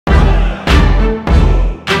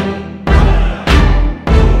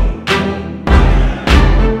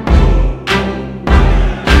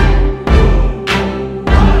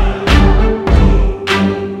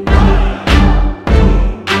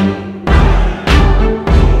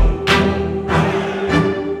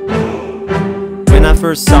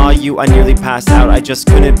first saw you, I nearly passed out. I just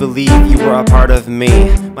couldn't believe you were a part of me.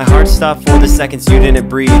 My heart stopped for the seconds you didn't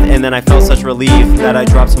breathe, and then I felt such relief that I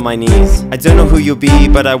dropped to my knees. I don't know who you'll be,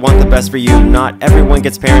 but I want the best for you. Not everyone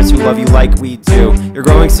gets parents who love you like we do. You're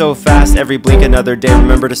growing so fast, every blink another day.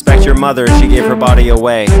 Remember to respect your mother, she gave her body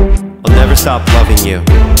away. I'll never stop loving you.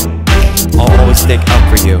 I'll always stick up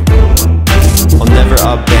for you. I'll never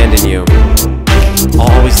abandon you.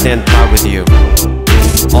 I'll always stand proud with you.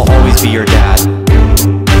 I'll always be your dad,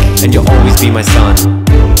 and you'll always be my son.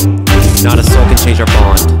 Not a soul can change our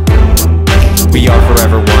bond. We are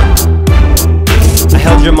forever one. I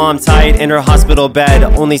held your mom tight in her hospital bed,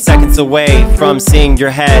 only seconds away from seeing your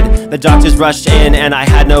head. The doctors rushed in and I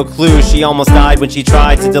had no clue. She almost died when she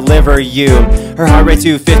tried to deliver you. Her heart rate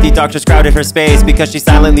 250, doctors crowded her space. Because she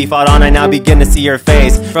silently fought on, I now begin to see her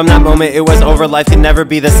face. From that moment it was over, life can never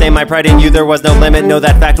be the same. My pride in you, there was no limit, no,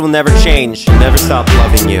 that fact will never change. I'll never stop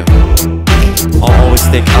loving you. I'll always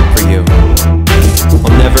stick up for you.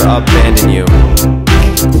 I'll never abandon you.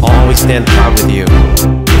 I'll always stand proud with you.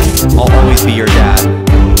 I'll always be your dad,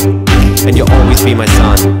 and you'll always be my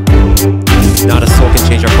son. Not a soul can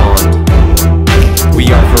change our bond.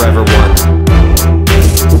 We are forever one.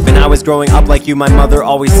 When I was growing up like you, my mother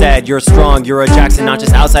always said, you're strong, you're a Jackson, not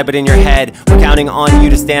just outside but in your head. We're counting on you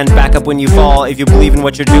to stand back up when you fall. If you believe in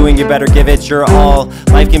what you're doing, you better give it your all.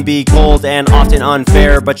 Life can be cold and often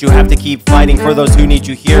unfair, but you have to keep fighting for those who need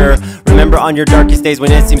you here. Remember on your darkest days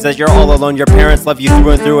when it seems that you're all alone, your parents love you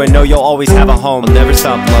through and through and know you'll always have a home. I'll never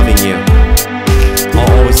stop loving you.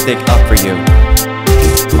 I'll always stick up for you.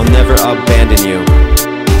 I'll never abandon you.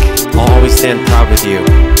 I'll always stand proud with you.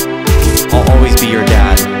 I'll always be your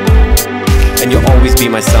dad, and you'll always be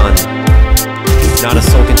my son. Not a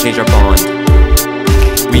soul can change our bond.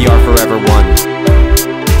 We are forever one.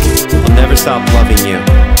 I'll never stop loving you.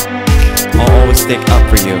 I'll always stick up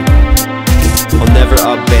for you. I'll never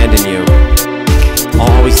abandon you.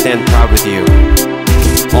 I'll always stand proud with you.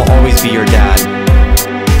 I'll always be your dad,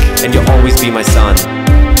 and you'll always be my son.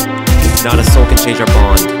 Not a soul can change our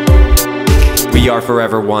bond. We are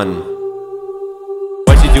forever one.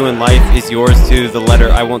 What you do in life is yours to the letter.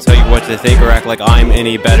 I won't tell you what to think or act like I'm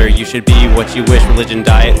any better. You should be what you wish, religion,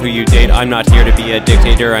 diet, who you date. I'm not here to be a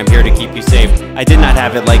dictator, I'm here to keep you safe. I did not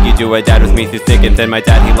have it like you do. A dad with me through thick and thin. My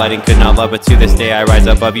dad he lied and could not love, but to this day I rise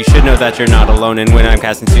above. You should know that you're not alone, and when I'm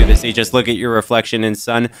cast into the sea, just look at your reflection, and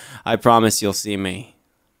son, I promise you'll see me.